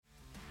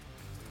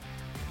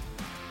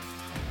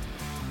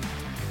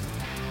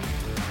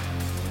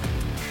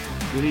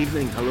Good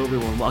evening. Hello,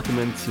 everyone. Welcome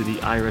into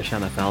the Irish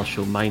NFL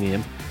show. My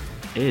name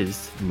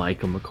is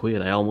Michael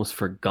McQuaid. I almost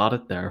forgot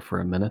it there for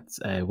a minute.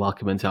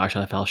 Welcome into Irish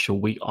NFL show.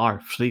 We are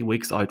 3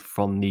 weeks out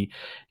from the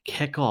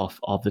kickoff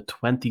of the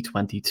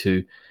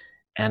 2022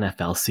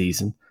 NFL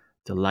season.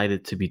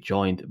 Delighted to be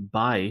joined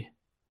by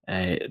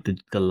the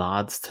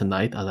lads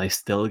tonight as I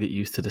still get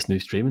used to this new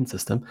streaming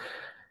system.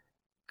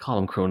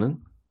 Colin Cronin,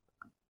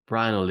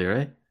 Brian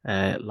O'Leary.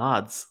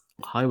 Lads,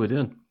 how are we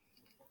doing?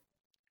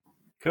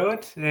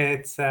 Good.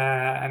 It's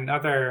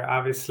another,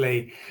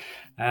 obviously,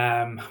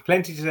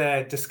 plenty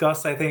to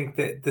discuss, I think,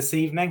 this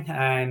evening.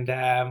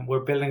 And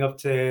we're building up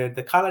to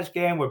the college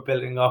game. We're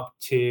building up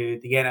to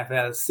the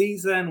NFL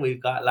season.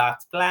 We've got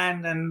lots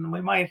planned, and we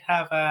might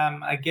have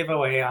a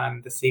giveaway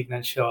on this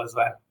evening's show as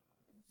well.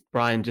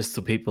 Brian, just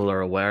so people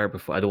are aware,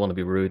 before I don't want to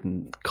be rude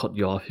and cut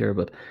you off here,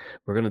 but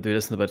we're going to do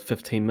this in about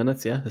 15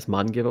 minutes, yeah? This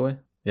Madden giveaway,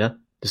 yeah?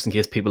 Just in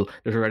case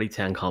there's already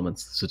 10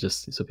 comments, so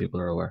just so people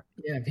are aware.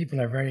 Yeah, people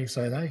are very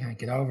excited. I can't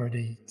get over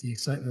the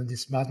excitement of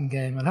this Madden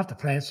game. I'll have to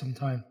play it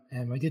sometime.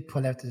 I did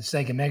pull out the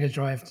Sega Mega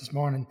Drive this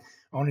morning,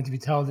 only to be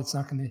told it's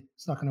not going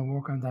to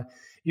work on that.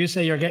 You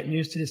say you're getting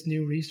used to this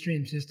new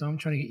restream system. I'm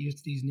trying to get used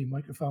to these new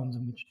microphones,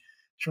 in which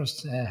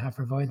Trust have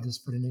provided us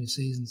for the new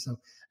season. So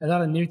a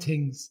lot of new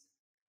things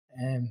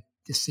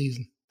this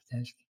season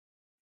potentially.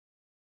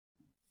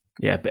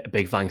 Yeah,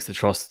 big thanks to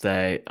Trust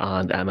and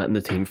Emma and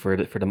the team for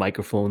the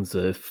microphones,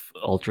 the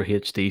Ultra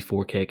HD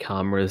 4K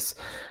cameras.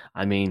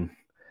 I mean,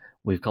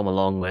 we've come a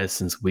long way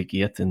since week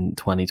 8 in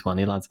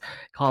 2020, lads.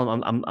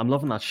 Colin, I'm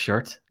loving that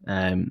shirt.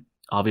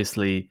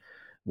 Obviously,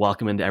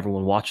 welcome into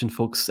everyone watching,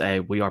 folks.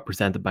 We are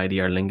presented by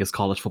the Aer Lingus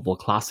College Football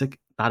Classic.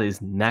 That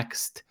is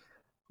next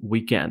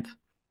weekend.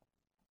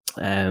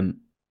 You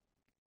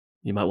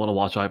might want to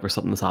watch out for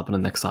something that's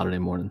happening next Saturday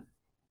morning.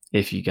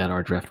 If you get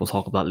our drift, we'll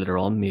talk about that later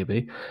on,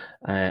 maybe.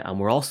 And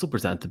we're also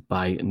presented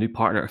by a new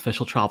partner,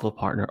 official travel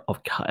partner of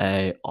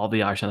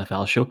the Irish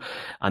NFL show.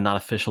 And that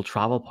official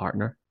travel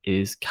partner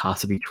is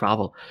Cassidy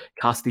Travel.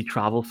 Cassidy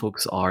Travel,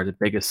 folks, are the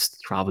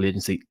biggest travel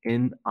agency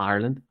in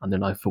Ireland, and they're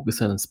now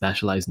focusing and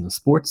specialising in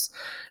sports.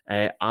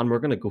 And we're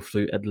going to go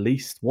through at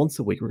least once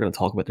a week, we're going to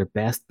talk about their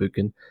best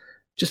booking,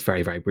 just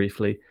very, very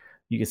briefly.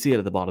 You can see it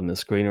at the bottom of the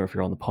screen, or if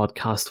you're on the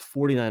podcast,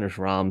 49ers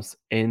Rams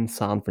in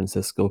San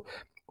Francisco,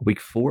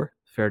 week 4.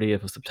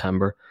 30th of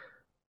September,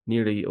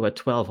 nearly about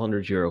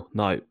 €1,200.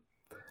 Now,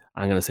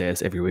 I'm going to say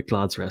this every week,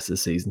 lads, the rest of the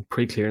season.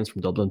 Pre-clearance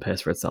from Dublin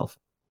pays for itself.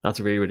 That's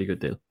a really, really good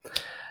deal.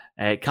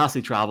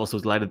 Cassie Travel, so I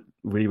was delighted,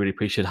 really, really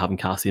appreciate having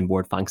Cassie on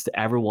board. Thanks to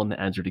everyone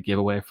that entered the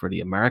giveaway for the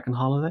American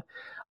holiday,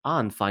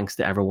 and thanks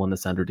to everyone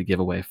that's entered the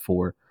giveaway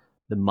for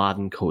the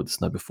Madden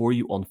codes. Now, before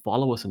you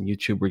unfollow us on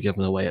YouTube, we're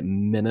giving away at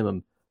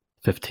minimum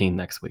 15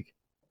 next week.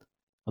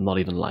 I'm not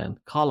even lying.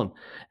 Colin,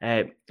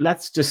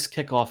 let's just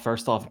kick off.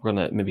 First off, we're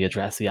going to maybe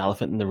address the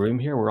elephant in the room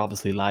here. We're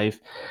obviously live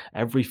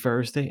every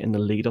Thursday in the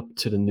lead up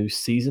to the new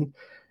season.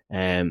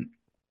 I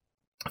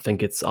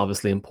think it's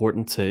obviously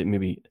important to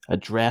maybe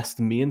address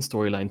the main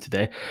storyline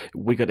today.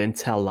 We got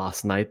intel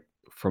last night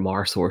from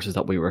our sources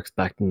that we were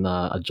expecting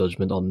a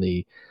judgment on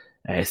the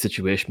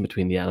situation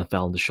between the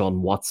NFL and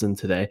Deshaun Watson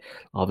today.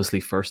 Obviously,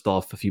 first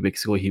off, a few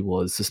weeks ago, he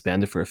was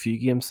suspended for a few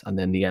games, and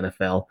then the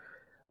NFL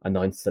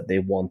announced that they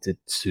wanted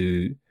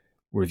to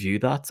review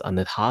that, and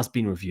it has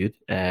been reviewed,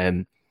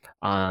 and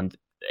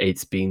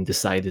it's been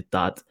decided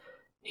that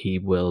he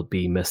will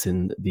be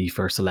missing the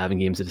first 11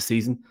 games of the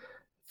season,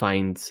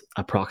 fined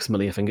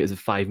approximately, I think it was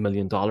 $5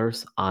 million,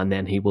 and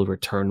then he will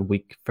return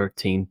week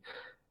 13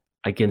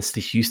 against the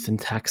Houston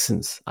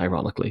Texans,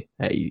 ironically.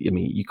 I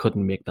mean, you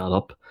couldn't make that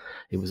up.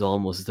 It was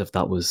almost as if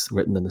that was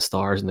written in the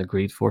stars and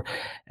agreed for.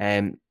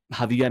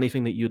 Have you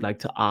anything that you'd like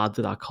to add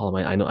to that,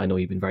 Colin? I know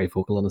you've been very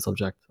vocal on the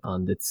subject,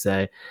 and it's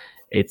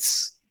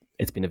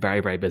been a very,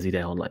 very busy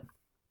day online.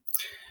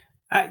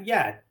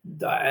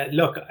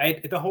 Look,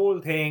 the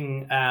whole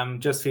thing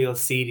just feels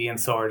seedy and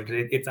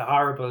sordid. It's a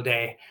horrible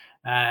day.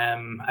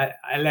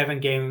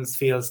 11 games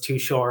feels too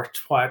short.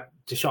 What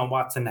Deshaun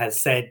Watson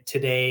has said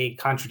today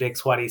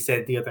contradicts what he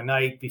said the other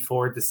night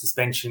before the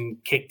suspension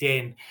kicked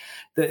in.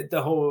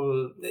 The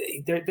whole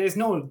there's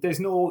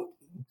no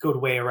good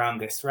way around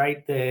this,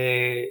 right?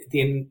 The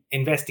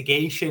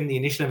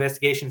initial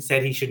investigation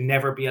said he should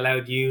never be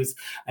allowed to use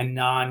a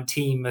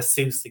non-team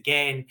masseuse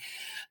again.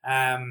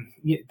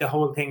 The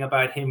whole thing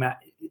about him,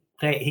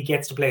 he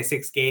gets to play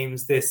 6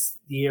 games this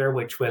year,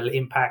 which will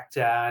impact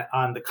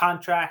on the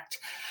contract.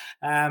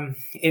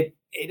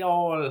 It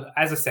all,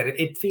 as I said,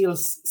 it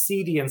feels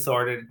seedy and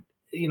sordid.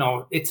 You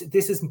know,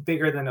 this isn't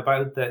bigger than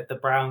about the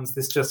Browns.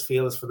 This just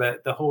feels for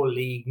the whole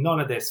league. None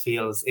of this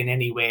feels in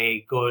any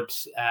way good.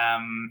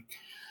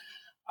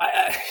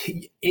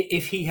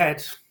 If he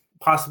had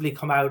possibly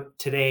come out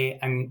today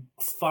and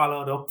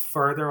followed up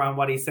further on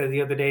what he said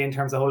the other day in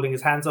terms of holding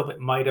his hands up, it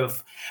might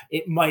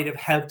have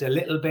helped a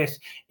little bit.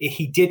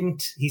 He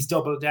didn't. He's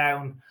doubled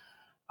down.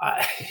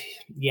 I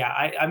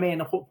mean,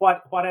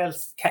 what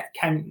else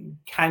can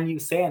you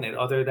say in it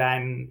other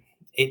than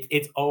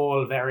it's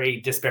all very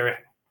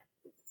dispiriting?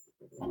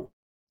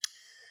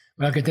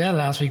 Well, Goodell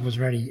last week was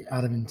very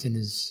adamant in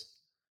his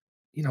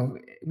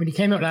when he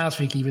came out last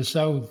week, he was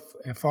so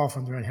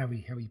forefront around how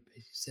he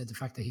said the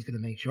fact that he's going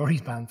to make sure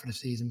he's banned for the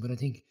season. But I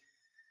think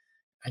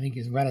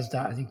as well as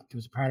that, I think there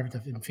was a part of it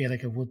that didn't feel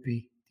like it would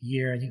be the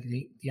year. I think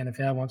the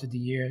NFL wanted the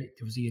year.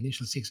 There was the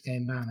initial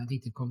 6-game ban. I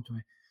think they've come to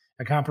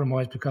a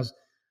compromise because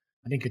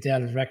I think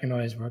Goodell has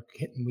recognised we're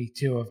hitting week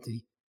 2 of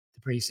the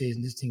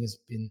preseason. This thing has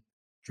been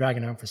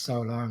dragging on for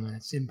so long, and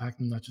it's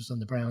impacting not just on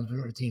the Browns, but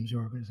other teams who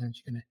are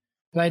essentially going to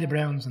play the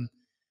Browns. And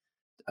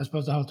I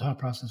suppose the whole thought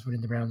process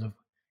within the Browns of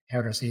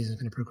how their season is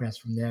going to progress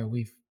from now.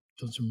 We've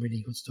done some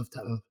really good stuff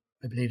that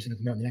I believe is going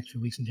to come out in the next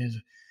few weeks in terms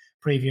of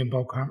previewing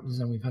both conferences,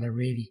 and we've had a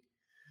really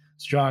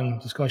strong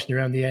discussion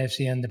around the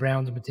AFC and the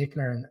Browns in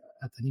particular. And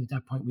I think at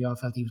that point we all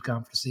felt he was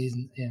gone for the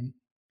season.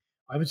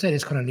 I would say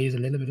this kind of leaves a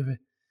little bit of a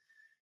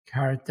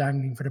carrot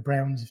dangling for the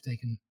Browns if they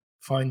can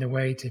find a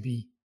way to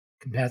be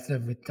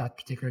competitive with that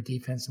particular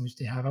defense in which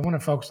they have. I want to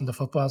focus on the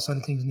football side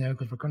of things now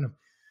because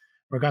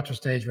we're got to a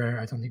stage where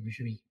I don't think we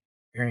should be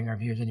airing our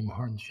views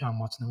anymore on Deshaun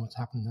Watson and what's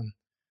happened. And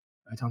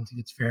I don't think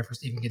it's fair for us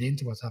to even get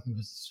into what's happened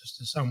because it's just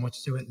there's so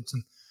much to it. It's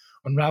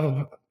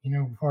unraveled,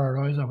 before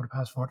our eyes over the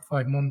past 4 to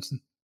 5 months. And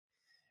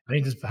I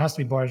think there has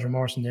to be buyer's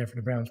remorse in there for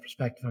the Browns'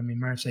 perspective. I mean,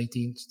 March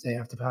 18th, day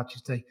after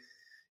Patrick's Day,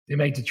 they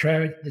make the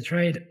trade,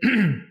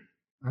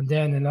 and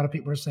then a lot of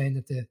people are saying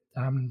that the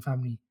Hamlin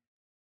family,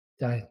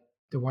 that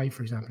the wife,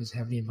 for example, is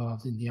heavily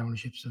involved in the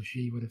ownership, so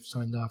she would have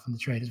signed off on the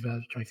trade as well,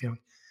 which I found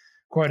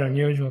quite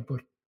unusual.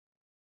 But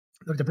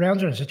look, the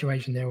Browns are in a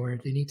situation there where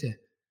they need to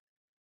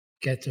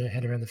get their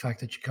head around the fact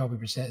that Jacoby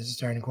Brissett is the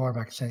starting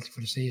quarterback essentially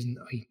for the season.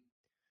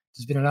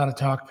 There's been a lot of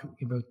talk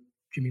about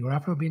Jimmy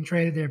Garoppolo being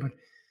traded there, but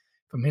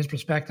from his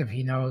perspective,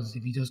 he knows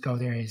if he does go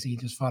there, he's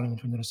just falling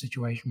into another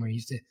situation where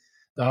he's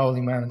the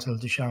holding man until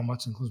Deshaun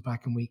Watson comes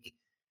back in week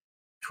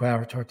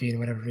 12 or 13 or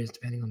whatever it is,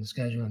 depending on the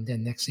schedule. And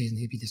then next season,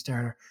 he'll be the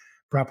starter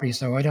properly.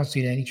 So I don't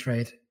see any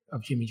trade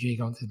of Jimmy G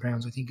going to the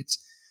Browns. I think it's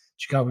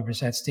Jacoby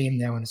Brissett's team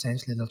now, and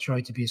essentially they'll try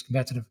to be as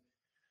competitive,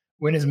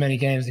 win as many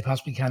games as they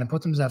possibly can, and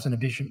put themselves in a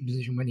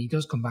position when he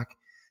does come back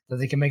that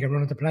they can make a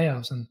run at the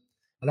playoffs. And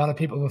a lot of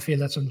people will feel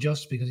that's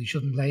unjust because he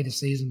shouldn't play this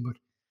season, but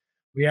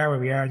we are where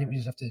we are. I think we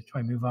just have to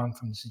try and move on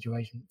from the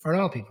situation. For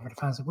all people, for the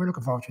fans, we're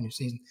looking forward to a new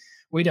season.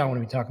 We don't want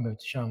to be talking about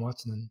Deshaun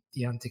Watson and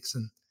the antics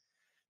and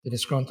the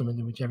disgruntlement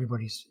in which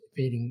everybody's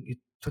feeling. You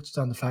touched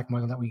on the fact,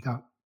 Michael, that we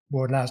got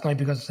bored last night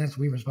because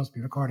essentially we were supposed to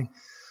be recording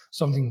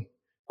something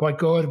quite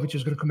good, which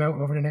is going to come out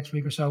over the next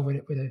week or so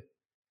with a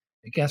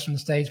guest from the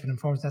States. But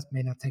unfortunately, that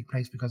may not take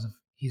place because of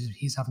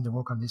he's having to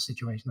work on this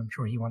situation. I'm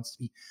sure he wants to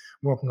be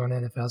working on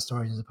NFL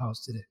stories as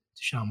opposed to the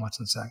Deshaun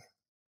Watson saga.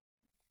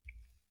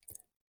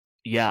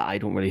 Yeah, I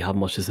don't really have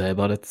much to say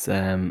about it.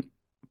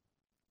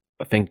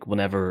 I think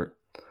whenever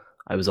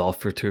I was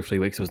off for 2 or 3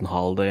 weeks, I was on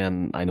holiday,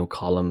 and I know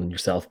Colin and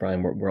yourself,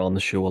 Brian, we're on the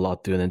show a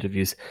lot doing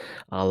interviews,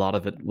 and a lot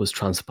of it was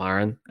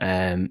transpiring.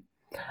 I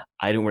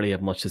don't really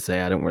have much to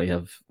say. I don't really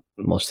have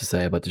much to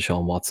say about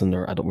Deshaun Watson,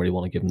 or I don't really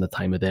want to give him the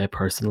time of day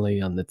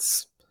personally, and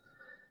it's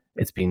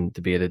been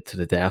debated to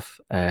the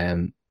death.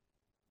 I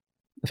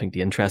think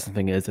the interesting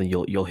thing is, and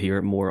you'll hear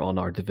it more on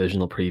our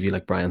divisional preview,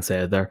 like Brian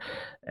said there,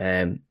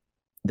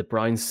 the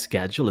Browns'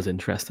 schedule is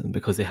interesting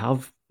because they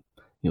have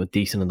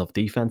decent enough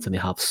defense and they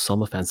have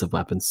some offensive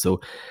weapons. So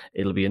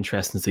it'll be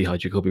interesting to see how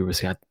Jacoby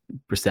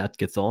Brissett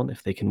gets on.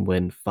 If they can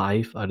win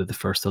 5 out of the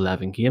first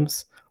 11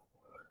 games,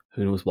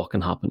 who knows what can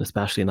happen,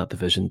 especially in that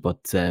division.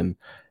 But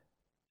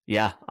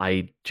yeah,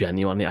 I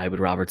would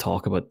rather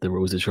talk about the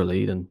Roses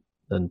Tree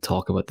than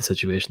talk about the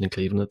situation in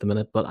Cleveland at the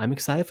minute. But I'm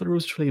excited for the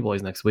Roses Tree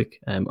boys next week.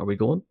 Are we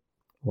going?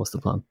 What's the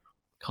plan?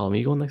 Colin, are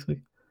you going next week?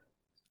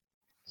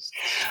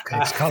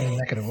 It's Colin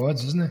neck of the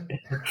woods, isn't it?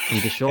 From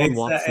Deshaun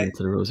Watson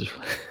to the Roses.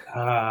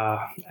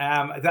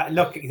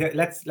 Look,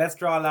 let's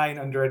draw a line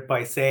under it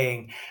by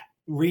saying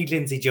read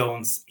Lindsay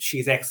Jones.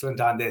 She's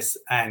excellent on this,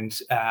 and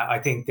I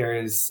think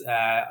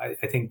I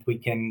think we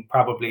can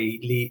probably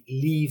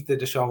leave the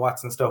Deshaun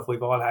Watson stuff.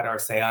 We've all had our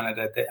say on it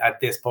at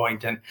this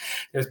point, and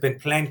there's been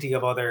plenty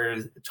of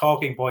other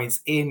talking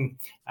points in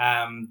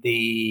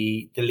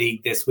the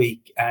league this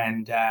week,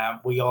 and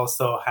we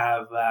also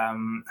have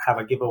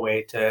a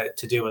giveaway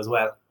to do as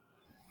well.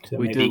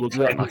 We'll do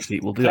that actually.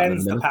 We'll do that in a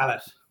minute. Cleanse the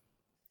palate.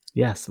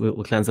 Yes,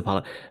 we'll cleanse the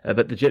palate.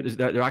 But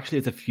there actually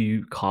is a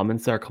few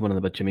comments that are coming in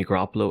about Jimmy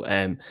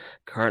Garoppolo.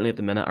 Currently at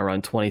the minute,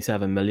 around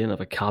 27 million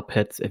of a cap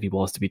hit if he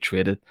was to be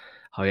traded.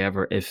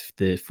 However, if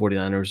the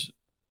 49ers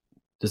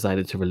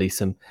decided to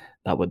release him,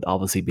 that would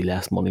obviously be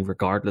less money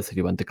regardless if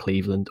he went to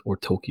Cleveland or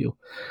Tokyo.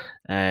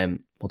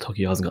 Well,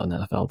 Tokyo hasn't got an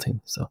NFL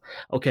team. So,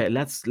 okay,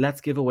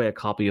 let's give away a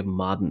copy of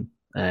Madden.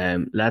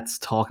 Let's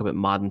talk about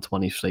Madden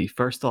 23.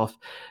 First off,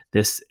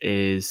 this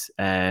is...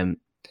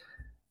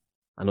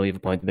 I know you have a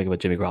point to make about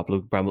Jimmy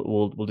Garoppolo. Brian,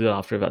 we'll do that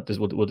after that.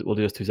 We'll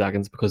do this 2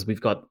 seconds because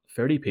we've got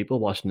 30 people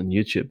watching on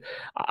YouTube.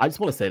 I just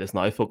want to say this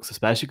now, folks,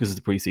 especially because it's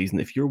the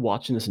preseason. If you're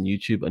watching this on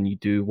YouTube and you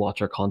do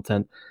watch our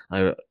content,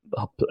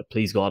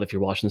 please God, if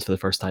you're watching this for the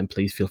first time,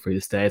 please feel free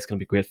to stay. It's going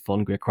to be great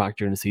fun, great crack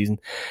during the season.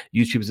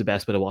 YouTube is the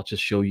best way to watch this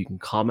show. You can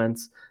comment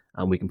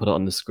and we can put it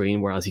on the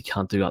screen, whereas you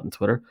can't do that on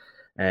Twitter.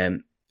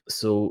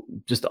 So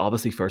just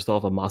obviously, first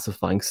off, a massive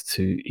thanks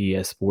to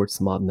EA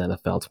Sports Madden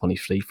NFL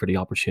 23 for the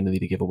opportunity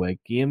to give away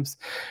games.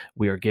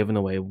 We are giving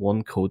away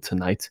one code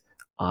tonight,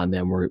 and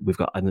then we've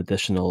got an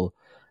additional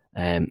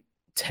 10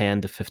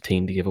 to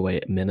 15 to give away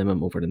at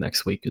minimum over the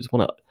next week. I just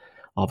want to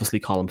obviously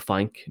call him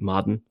thank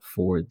Madden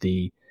for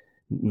the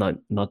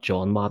not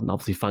John Madden,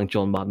 obviously thank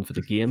John Madden for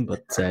the game,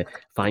 but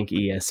thank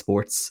EA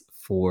Sports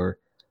for,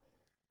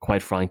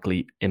 quite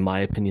frankly, in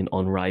my opinion,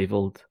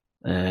 unrivaled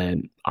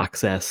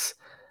access.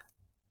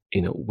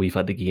 We've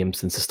had the game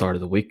since the start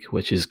of the week,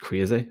 which is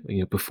crazy.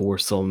 Before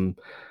some,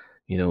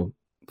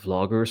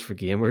 vloggers for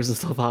gamers and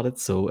stuff had it.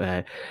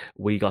 So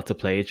we got to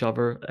play each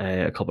other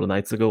a couple of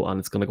nights ago, and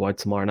it's going to go out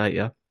tomorrow night.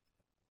 Yeah.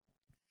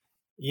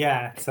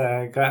 Yeah, it's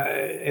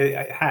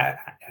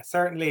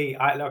certainly.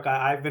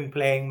 I've been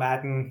playing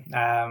Madden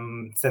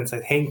since, I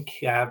think,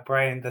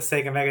 Brian, the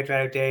Sega Mega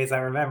Drive days. I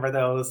remember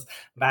those,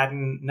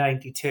 Madden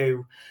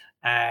 92,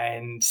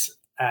 and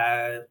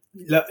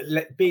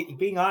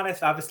being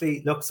honest,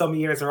 obviously, look, some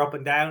years are up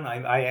and down.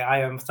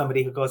 I am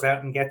somebody who goes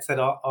out and gets it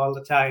all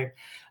the time,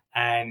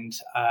 and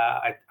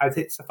I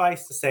think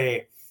suffice to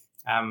say,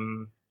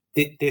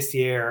 this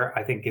year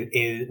I think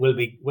it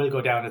will go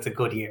down as a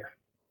good year.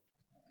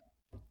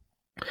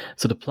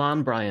 So the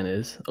plan, Brian,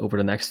 is over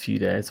the next few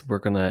days, we're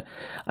going to,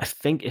 I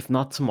think if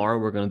not tomorrow,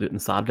 we're going to do it on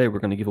Saturday. We're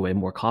going to give away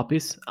more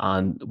copies,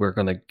 and we're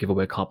going to give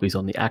away copies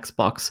on the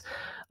Xbox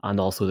and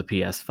also the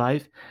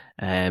PS5.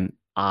 And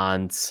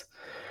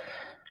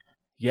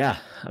yeah,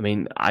 I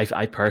mean,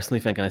 I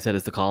personally think, and I said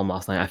this to Colin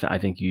last night, I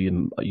think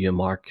you and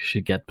Mark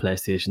should get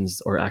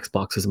PlayStations or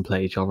Xboxes and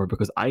play each other,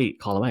 because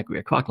Colin, I agree,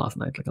 I cracked last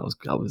night. Like,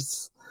 I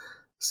was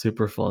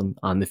super fun.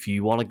 And if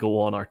you want to go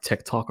on our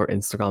TikTok or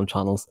Instagram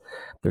channels,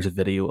 there's a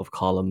video of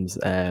Column's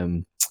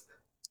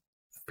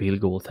field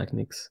goal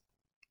techniques.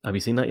 Have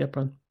you seen that yet,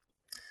 Brian?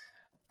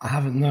 I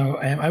haven't, no.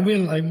 I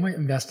might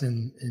invest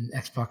in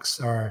Xbox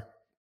or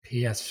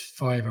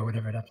PS5 or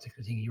whatever that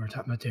particular thing you were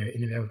talking about there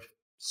in about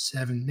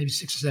 6 or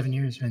 7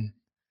 years, when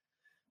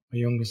my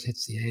youngest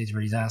hits the age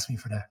where he's asking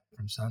for that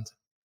from Santa.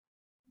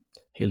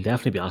 He'll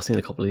definitely be asking in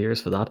a couple of years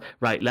for that.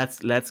 Right,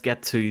 let's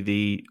get to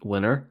the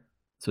winner.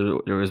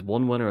 So there is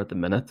one winner at the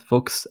minute,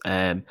 folks,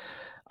 and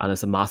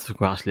it's a massive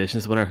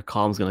congratulations winner.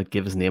 Colin's going to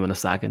give his name in a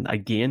second.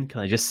 Again,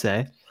 can I just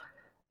say,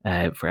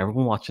 for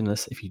everyone watching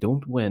this, if you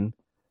don't win,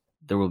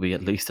 there will be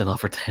at least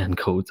another 10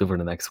 codes over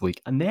the next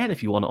week. And then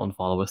if you want to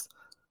unfollow us,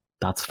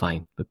 that's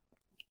fine. But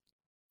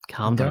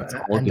calm down.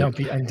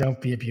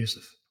 Don't be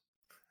abusive.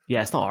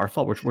 Yeah, it's not our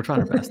fault. We're trying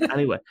our best.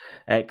 Anyway,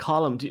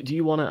 Colin, do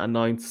you want to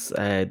announce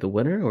the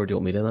winner, or do you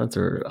want me to announce,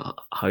 or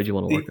how do you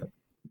want to work it?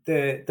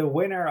 The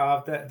winner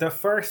of the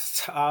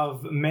first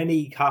of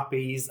many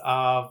copies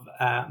of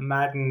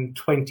Madden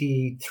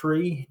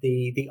 23,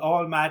 the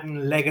All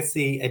Madden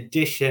Legacy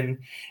Edition,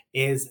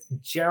 is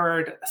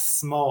Gerard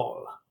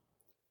Small.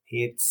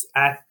 It's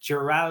at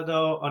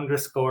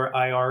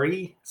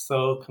Geraldo_IRE.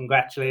 So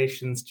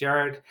congratulations,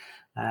 Gerard.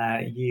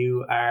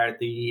 You are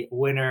the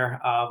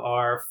winner of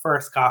our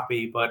first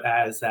copy, but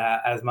as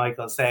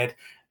Michael said,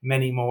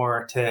 many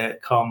more to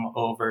come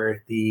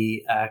over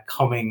the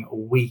coming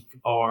week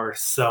or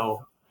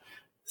so.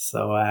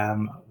 So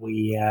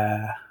we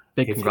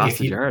big congrats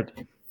to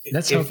Gerard.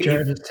 Let's hope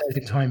Gerard has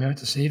taken time out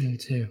this evening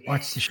to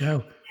watch the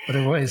show.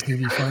 Otherwise, he'll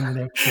be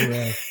finding out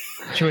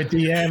through a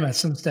DM at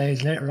some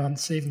stage later on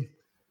this evening.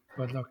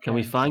 But look, can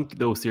we thank,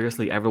 though,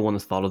 seriously, everyone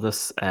has followed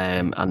us,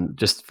 and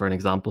just for an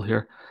example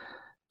here,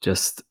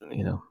 just,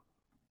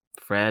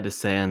 Fred is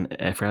saying,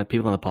 Fred,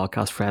 people on the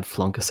podcast, Fred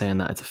Flunk is saying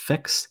that it's a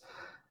fix.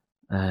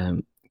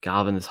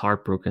 Gavin is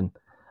heartbroken,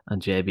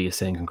 and JB is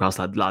saying, congrats,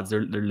 lads.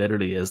 There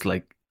literally is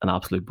like an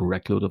absolute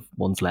brickload of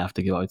ones left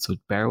to go out, so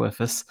bear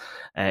with us.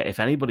 If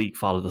anybody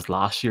followed us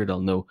last year, they'll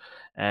know.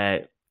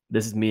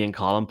 This is me and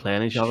Colin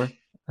playing each other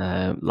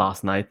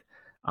last night,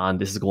 and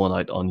this is going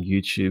out on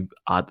YouTube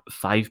at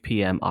 5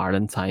 p.m.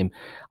 Ireland time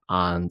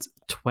and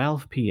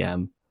 12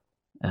 p.m.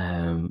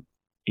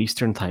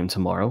 Eastern time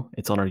tomorrow.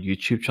 It's on our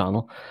YouTube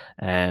channel.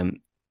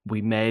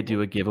 We may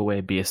do a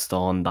giveaway based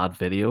on that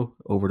video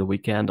over the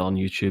weekend on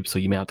YouTube, so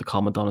you may have to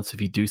comment on it. So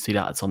if you do see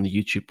that, it's on the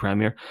YouTube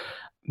premiere.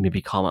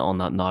 Maybe comment on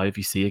that now. If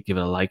you see it, give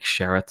it a like,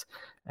 share it.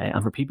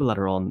 And for people that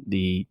are on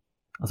the,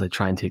 as I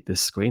try and take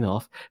this screen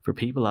off, for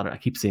people that are, I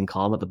keep seeing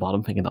Colin at the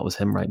bottom thinking that was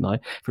him right now.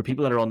 For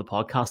people that are on the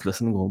podcast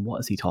listening, going,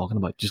 what is he talking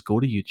about? Just go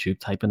to YouTube,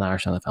 type in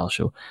Irish NFL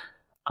Show,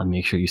 and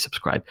make sure you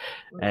subscribe.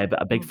 But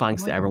a big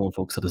thanks to everyone,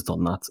 folks, that has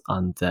done that.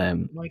 And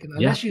Michael,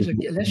 unless you're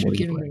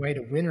giving away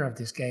the winner of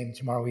this game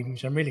tomorrow evening,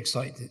 which I'm really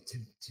excited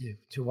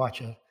to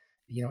watch a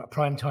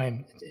prime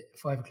time at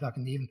 5 o'clock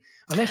in the evening.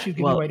 Unless you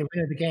give away the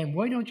winner of the game,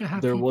 why don't you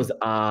have? There was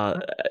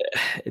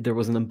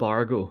an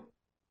embargo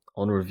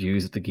on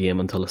reviews of the game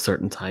until a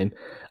certain time,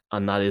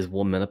 and that is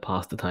 1 minute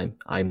past the time.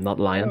 I'm not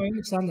lying. No, I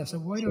understand that. So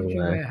why don't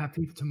you have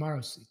people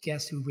tomorrow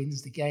guess who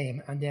wins the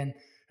game, and then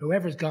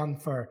whoever's gone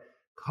for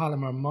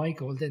Colin or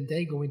Michael, then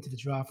they go into the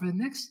draw for the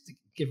next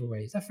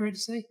giveaway. Is that fair to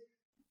say?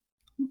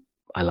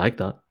 I like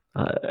that.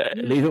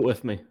 Leave it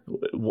with me.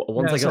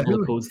 Once I get all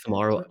the codes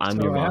tomorrow, I'm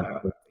your man.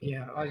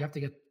 Yeah, I have to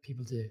get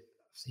people to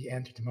obviously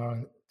enter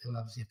tomorrow. They'll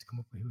obviously have to come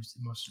up with who's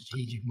the most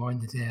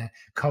strategic-minded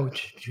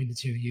coach between the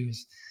two of you.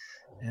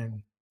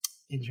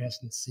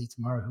 Interesting to see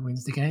tomorrow who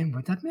wins the game.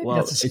 But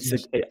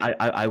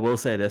I will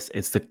say this: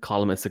 it's the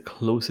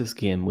closest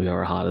game we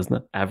ever had, isn't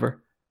it?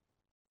 Ever?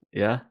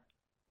 Yeah.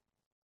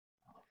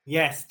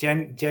 Yes,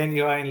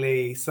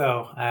 genuinely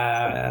so.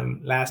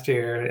 Last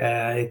year,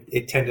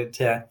 it tended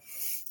to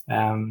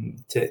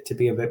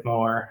be a bit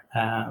more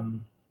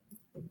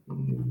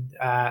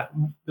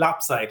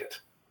lopsided.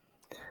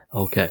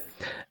 Okay.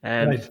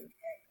 Right.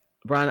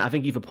 Brian, I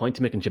think you have a point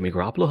to make on Jimmy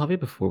Garoppolo, have you,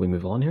 before we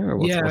move on here? Or a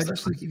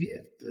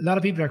lot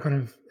of people are kind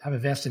of have a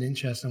vested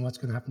interest in what's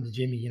going to happen to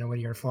Jimmy.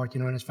 Whether you're a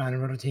 49ers fan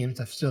or other teams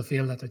that still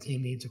feel that their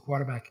team needs a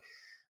quarterback.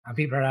 And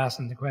people are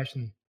asking the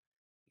question,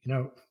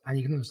 and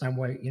you can understand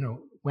why,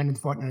 when the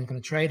 49ers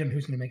going to trade him,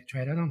 who's going to make a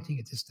trade? I don't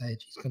think at this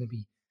stage he's going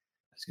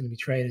to be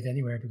traded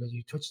anywhere, because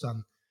you touched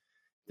on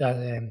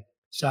that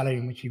salary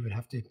in which he would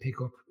have to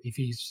pick up if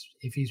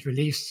he's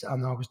released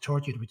on August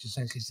 30th, which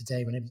essentially is the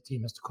day when every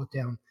team has to cut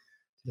down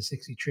to the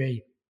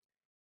 63.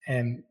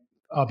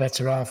 All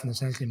bets are off, and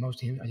essentially most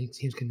teams, I think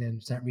teams can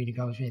then start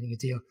renegotiating a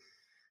deal.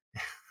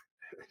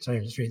 Sorry,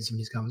 I'm just reading some of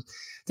these comments.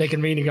 They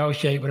can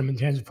renegotiate with him in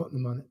terms of putting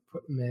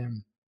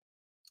him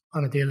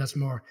on a deal that's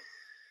more,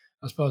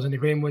 I suppose, in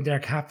agreement with their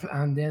cap.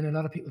 And then a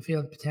lot of people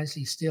feel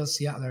potentially still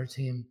Seattle are a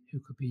team who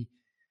could be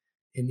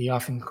in the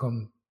offing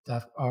come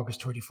that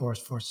August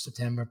 31st, 1st of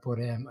September. But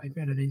I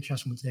read an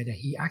interesting one today that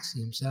he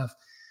actually himself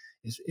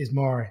is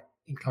more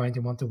inclined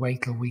to want to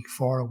wait till week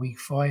 4 or week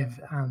 5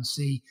 and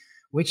see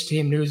which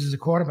team loses a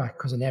quarterback,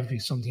 because inevitably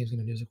some team's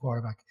going to lose a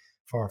quarterback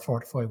for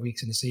 4 to 5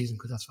 weeks in the season,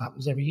 because that's what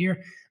happens every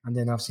year. And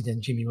then obviously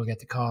then Jimmy will get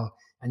the call,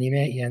 and he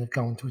may end up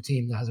going to a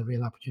team that has a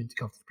real opportunity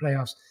to go to the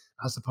playoffs,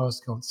 as opposed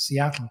to going to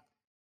Seattle.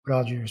 With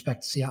all due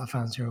respect to Seattle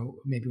fans who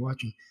may be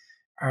watching,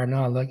 are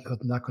not likelihood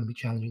not going to be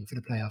challenging for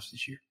the playoffs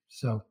this year.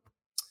 So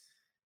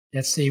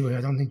let's see. I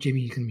don't think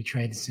Jimmy can be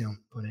traded soon,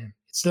 but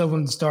it's still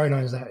one of the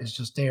storylines that is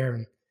just there,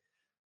 and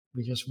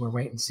we're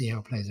waiting to see how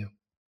it plays out.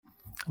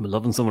 I'm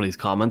loving some of these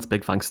comments.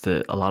 Big thanks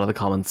to a lot of the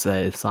comments.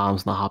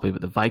 Sam's not happy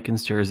with the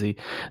Vikings jersey.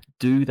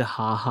 Do the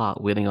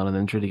waiting on an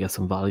injury to get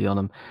some value on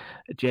him.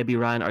 JB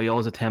Ryan, are you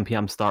always a 10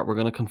 p.m. start? We're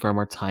going to confirm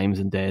our times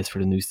and days for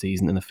the new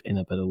season in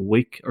about a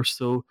week or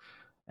so.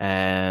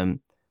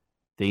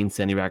 Dean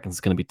said he reckons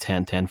it's going to be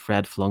 10-10.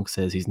 Fred Flunk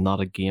says he's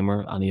not a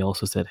gamer, and he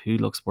also said who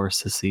looks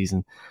worse this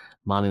season,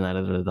 Man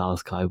United or the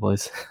Dallas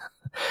Cowboys?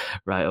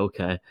 Right,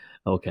 okay,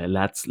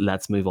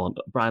 let's move on.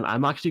 Brian,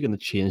 I'm actually going to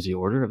change the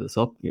order of this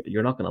up.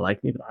 You're not going to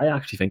like me, but I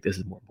actually think this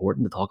is more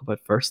important to talk about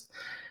first.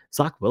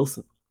 Zach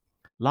Wilson.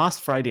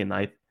 Last Friday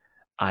night,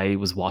 I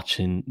was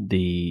watching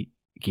the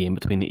game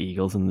between the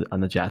Eagles and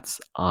the Jets,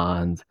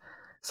 and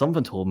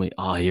something told me,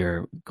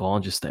 here, go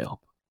on, just stay up.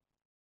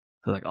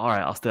 So like, all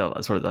right, I'll stay up.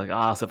 I sort of like,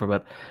 I'll sit for a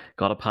bit.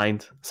 Got a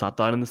pint, sat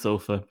down on the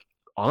sofa.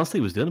 Honestly,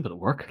 was doing a bit of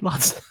work,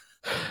 lads.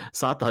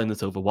 Sat down on the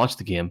sofa, watched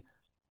the game,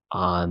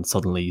 and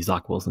suddenly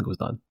Zach Wilson goes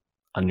down.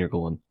 And you're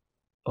going,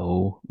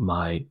 oh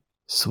my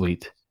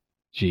sweet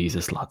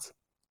Jesus, lads.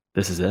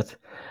 This is it.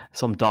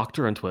 Some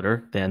doctor on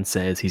Twitter then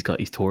says he's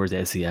tore his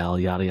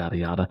ACL, yada, yada,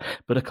 yada.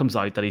 But it comes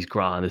out that he's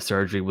grand. His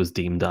surgery was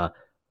deemed a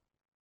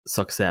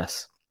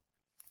success.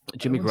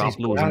 Jimmy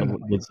Garoppolo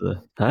was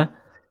the... Huh?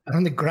 I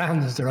don't think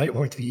grand is the right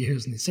word to be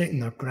using. It's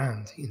certainly not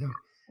grand,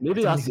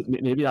 Maybe that's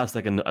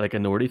like a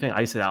nerdy thing.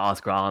 I say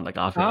that's grand, like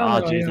after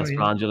Jesus, that's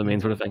grand, you know what I mean,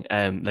 sort of thing.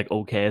 Like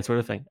okay, sort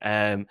of thing.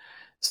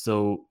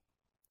 So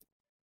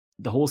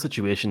the whole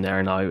situation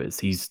there now is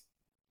he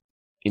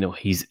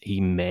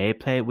may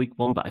play week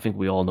 1, but I think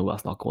we all know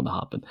that's not going to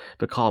happen.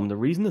 But Colin, the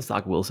reason that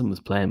Zach Wilson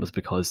was playing was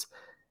because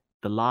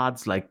the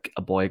lads, like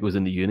a boy goes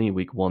into uni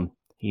week 1,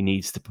 he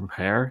needs to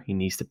prepare, he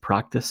needs to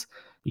practice.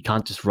 You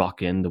can't just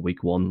rock in the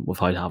week 1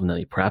 without having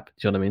any prep. Do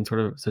you know what I mean? Sort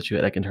of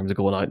situation, like in terms of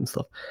going out and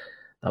stuff.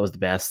 That was the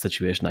best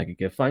situation I could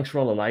give. Thanks for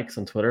all the likes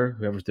on Twitter,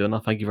 whoever's doing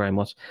that. Thank you very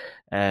much.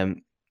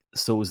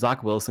 So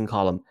Zach Wilson,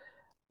 Colin,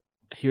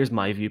 here's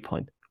my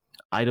viewpoint.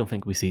 I don't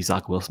think we see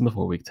Zach Wilson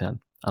before week 10,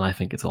 and I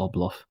think it's all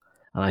bluff.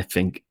 And I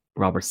think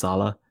Robert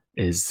Saleh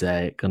is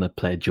going to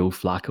play Joe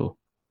Flacco.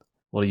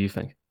 What do you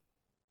think?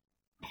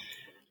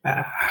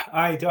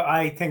 I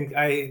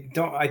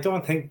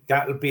don't think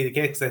that would be the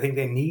case, because I think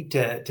they need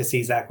to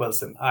see Zach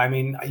Wilson. I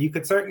mean, you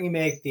could certainly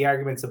make the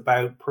arguments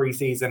about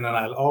preseason, and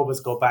I'll always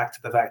go back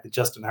to the fact that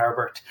Justin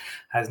Herbert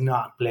has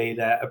not played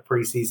a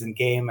preseason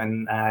game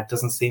and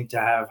doesn't seem to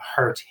have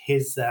hurt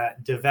his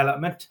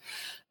development.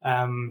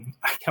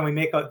 Can we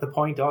make out the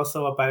point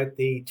also about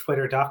the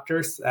Twitter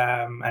doctors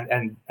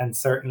and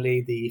certainly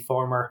the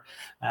former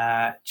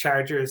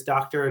Chargers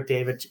doctor,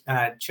 David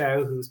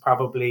Chow, who's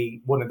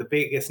probably one of the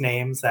biggest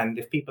names. And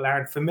if people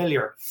aren't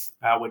familiar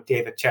with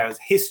David Chow's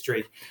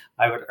history,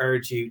 I would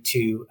urge you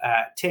to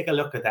take a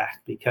look at that,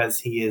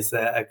 because he is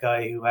a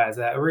guy who has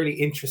a really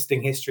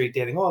interesting history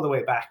dating all the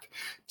way back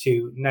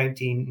to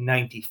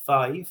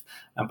 1995.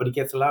 But he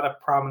gets a lot of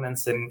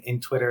prominence in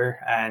Twitter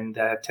and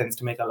tends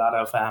to make a lot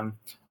of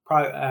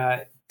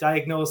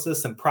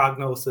diagnosis and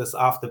prognosis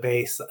off the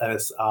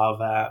basis of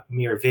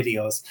mere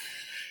videos.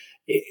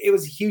 it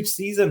was a huge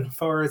season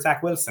for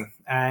Zach Wilson,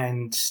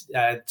 and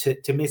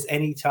to miss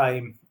any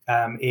time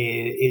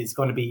is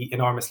going to be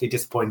enormously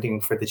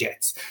disappointing for the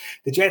Jets.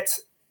 The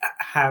Jets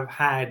have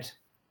had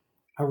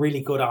a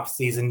really good off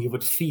season, you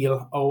would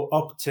feel,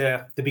 up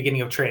to the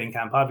beginning of training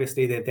camp.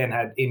 Obviously, they then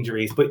had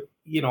injuries, but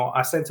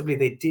ostensibly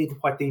they did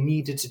what they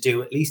needed to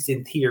do, at least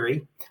in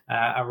theory,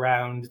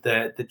 around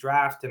the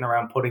draft and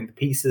around putting the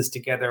pieces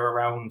together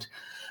around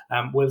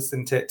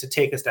Wilson to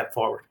take a step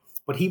forward.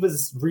 But he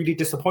was really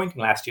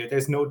disappointing last year.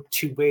 There's no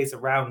two ways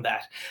around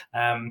that.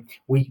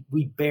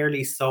 We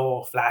barely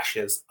saw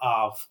flashes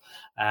of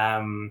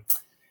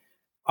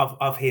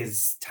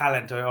his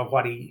talent or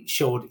what he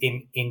showed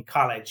in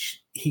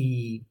college.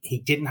 He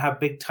didn't have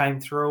big time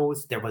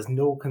throws. There was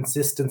no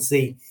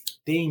consistency.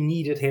 They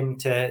needed him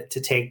to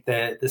take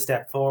the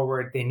step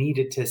forward. They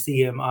needed to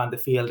see him on the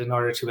field in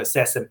order to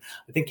assess him.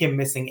 I think him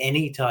missing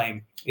any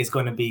time is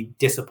going to be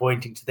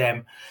disappointing to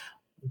them,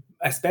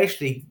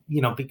 especially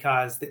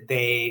because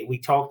we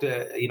talked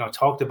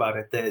about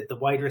it. The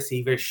wide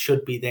receivers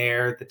should be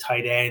there. The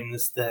tight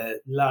ends,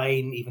 the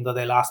line, even though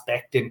they lost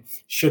Becton,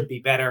 should be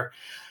better.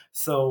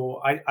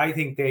 So I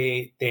think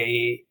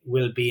they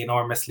will be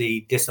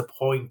enormously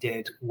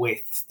disappointed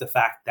with the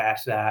fact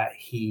that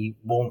he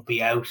won't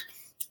be out.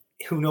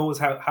 Who knows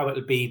how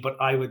it'll be, but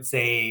I would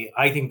say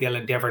I think they'll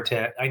endeavour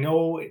to. I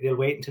know they'll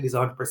wait until he's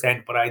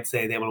 100%, but I'd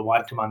say they will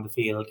want him on the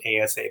field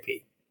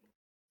ASAP.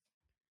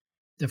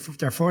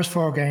 Their first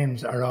 4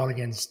 games are all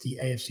against the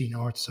AFC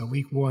North. So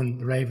week 1,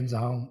 the Ravens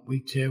are home.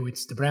 Week 2,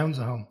 it's the Browns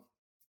at home.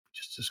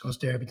 Just discuss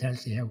there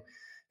potentially how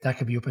that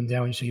could be up and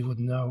down, so you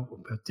wouldn't know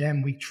about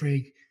them. Week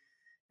 3,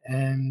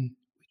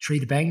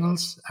 the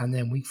Bengals, and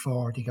then week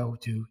 4 they go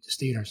to the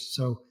Steelers.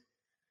 So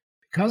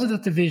because of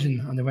that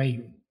division, on the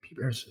way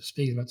people are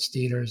speaking about the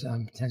Steelers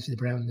and potentially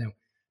the Browns now,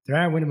 there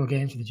are winnable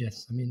games for the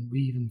Jets. I mean,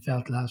 we even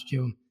felt last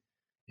June,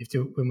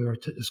 when we were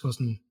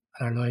discussing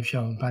at our live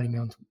show in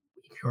Ballymount,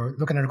 you're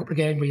looking at a couple of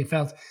games where you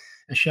felt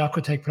a shock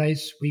could take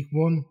place. Week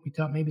 1, we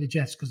thought maybe the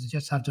Jets, because the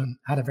Jets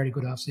had a very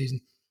good offseason,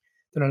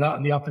 done a lot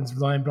in the offensive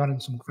line, brought in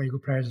some very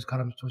good players, as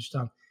Colin touched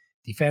on.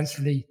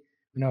 Defensively,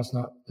 we know it's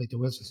not like the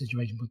Wilson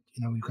situation, but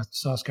we've got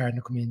Sauce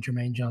Gardner coming in,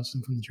 Jermaine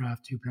Johnson from the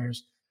draft, 2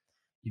 players.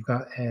 You've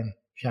got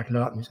Shaq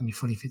Lawton, who's going to be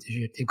fully fit this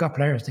year. They've got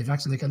players. They've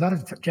actually, a lot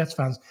of Jets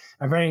fans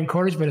are very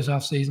encouraged by this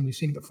offseason. We've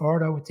seen it before,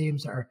 though, with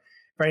teams that are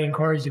very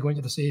encouraged to go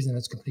into the season and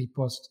it's a complete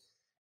bust.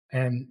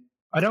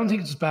 I don't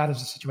think it's as bad as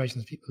the situation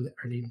as people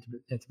are leading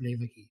to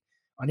believe.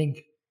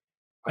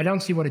 I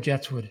don't see what the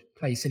Jets would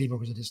play City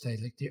Buggers at this stage.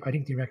 I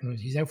think they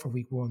recognise he's out for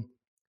week 1.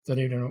 So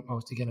they're doing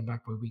utmost to get him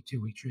back by week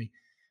 2, week 3.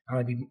 And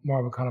I'd be more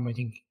of a column. I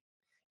think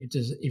if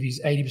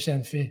he's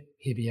 80% fit,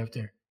 he'll be out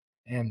there.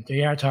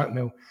 They are talking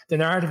about the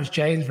narrative has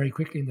changed very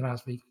quickly in the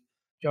last week.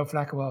 Joe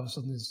Flacco all of a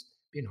sudden has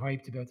been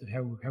hyped about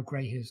how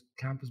great his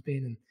camp has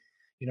been, and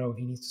if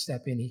he needs to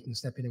step in, he can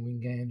step in and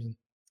win games. And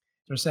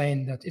they're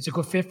saying that it's a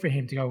good fit for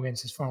him to go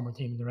against his former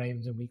team in the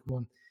Ravens in week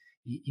 1.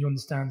 He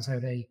understands how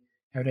they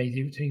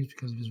do things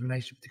because of his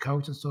relationship with the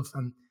coach and stuff.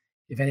 And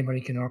if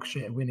anybody can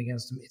orchestrate a win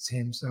against him, it's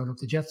him. So look,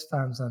 the Jets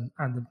fans and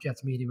the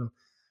Jets media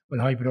will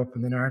hype it up,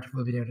 and the narrative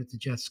will be there that the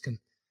Jets can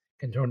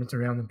turn it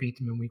around and beat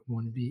them in week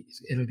 1.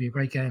 It'll be a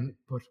great game,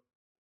 but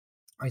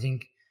I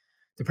think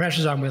the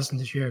pressure's on Wilson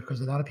this year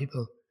because a lot of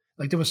people,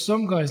 there was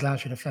some guys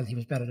last year that felt he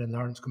was better than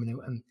Lawrence coming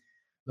out, and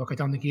look, I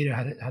don't think either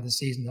had the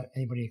season that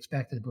anybody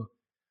expected, but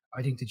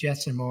I think the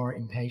Jets are more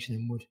impatient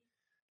and would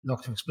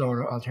look to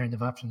explore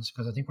alternative options,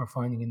 because I think we're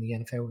finding in the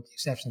NFL, with the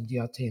exception of the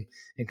odd team,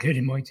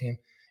 including my team,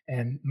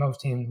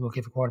 most teams will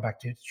give a quarterback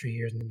 2 to 3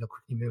 years and then they'll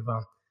quickly move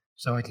on.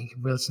 So I think if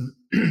Wilson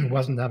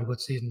wasn't to have a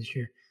good season this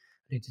year,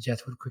 I think the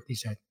Jets would quickly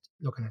start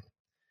looking at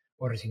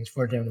other things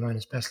further down the line,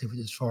 especially with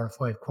there's 4 or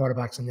 5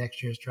 quarterbacks in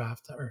next year's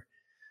draft that are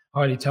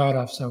highly thought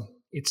of. So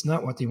it's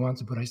not what they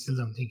wanted, but I still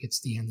don't think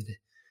it's the end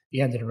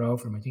of the road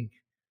for them. I think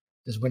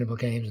there's winnable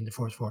games in the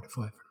first 4 to 5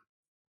 for them.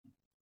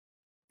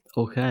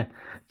 Okay,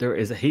 there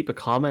is a heap of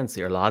comments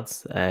here,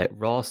 lads.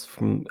 Ross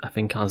from, I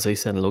think, Kansas City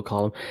sent a low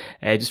column.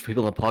 Just for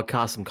people on the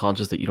podcast, I'm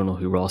conscious that you don't know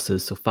who Ross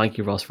is, so thank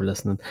you, Ross, for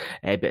listening.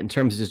 But in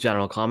terms of just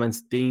general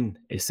comments, Dean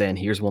is saying,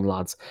 here's one,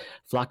 lads.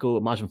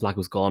 Imagine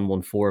Flacco's gone,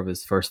 won 4 of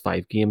his first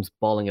 5 games,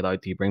 balling it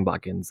out. Do you bring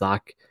back in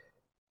Zach?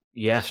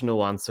 Yes,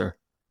 no answer.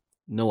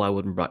 No, I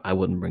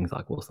wouldn't bring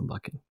Zach Wilson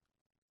back in.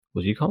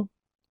 Would you, Colin?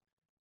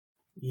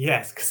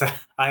 Yes, because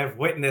I have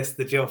witnessed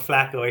the Joe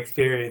Flacco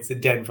experience in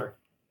Denver.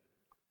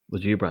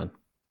 Would you, Bran?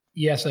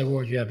 Yes, I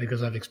would, yeah,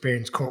 because I've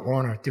experienced Kurt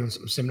Warner doing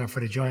something similar for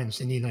the Giants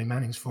in Eli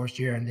Manning's first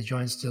year, and the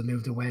Giants still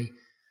moved away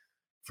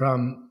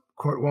from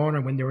Kurt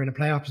Warner when they were in a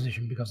playoff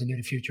position because they knew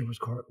the future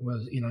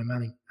was Eli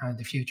Manning, and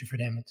the future for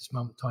them at this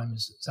moment in time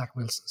is Zach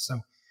Wilson. So,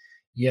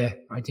 yeah,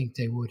 I think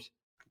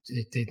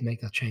they'd make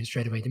that change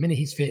straight away. The minute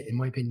he's fit, in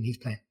my opinion, he's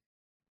playing.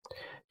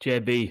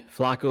 JB,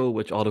 Flacco,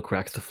 which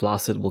autocorrects to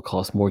Flaccid, will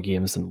cost more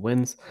games than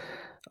wins,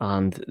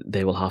 and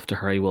they will have to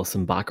hurry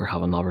Wilson back or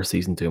have another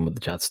season doing what the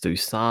Jets do.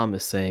 Sam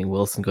is saying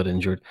Wilson got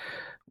injured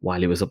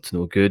while he was up to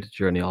no good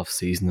during the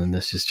off-season, and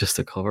this is just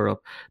a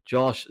cover-up.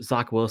 Josh,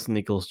 Zach Wilson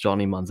equals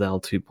Johnny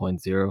Manziel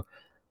 2.0.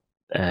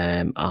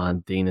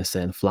 And Dean is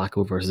saying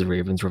Flacco versus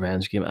Ravens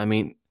revenge game. I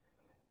mean,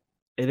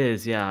 it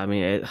is, yeah. I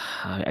mean,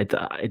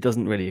 it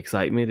doesn't really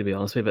excite me, to be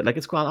honest with you. But like,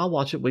 it's grand. I'll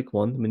watch it week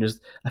 1. I mean, there's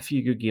a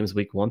few good games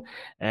week 1.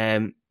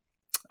 And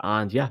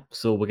yeah,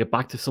 so we'll get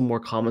back to some more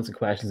comments and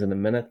questions in a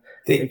minute.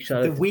 Big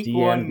shout out to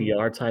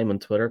DNVR Time on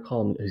Twitter,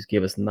 Colin, who's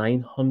gave us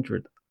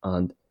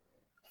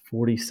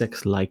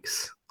 946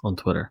 likes on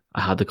Twitter.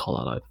 I had to call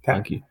that out.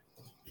 Thank you.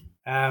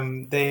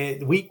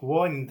 The week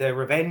 1, the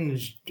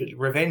revenge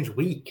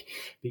week,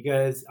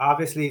 because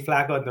obviously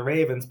Flacco and the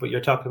Ravens, but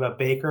you're talking about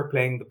Baker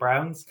playing the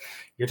Browns,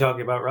 you're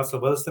talking about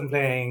Russell Wilson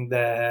playing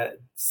the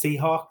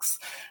Seahawks.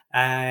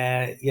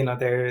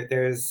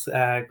 There's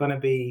going to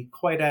be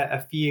quite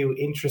a few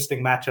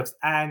interesting matchups,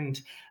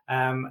 and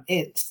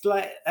it's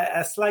like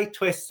a slight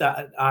twist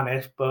on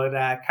it, but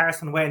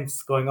Carson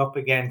Wentz going up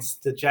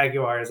against the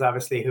Jaguars,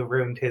 obviously, who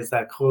ruined his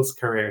Colts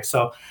career.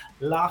 So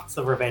lots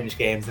of revenge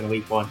games in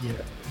week 1.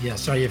 Yeah.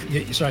 Sorry, you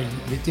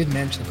did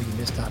mention it, but you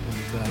missed that one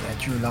as well.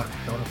 Drew Lock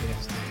going up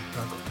against the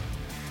Broncos.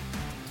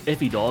 If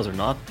he does or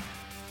not,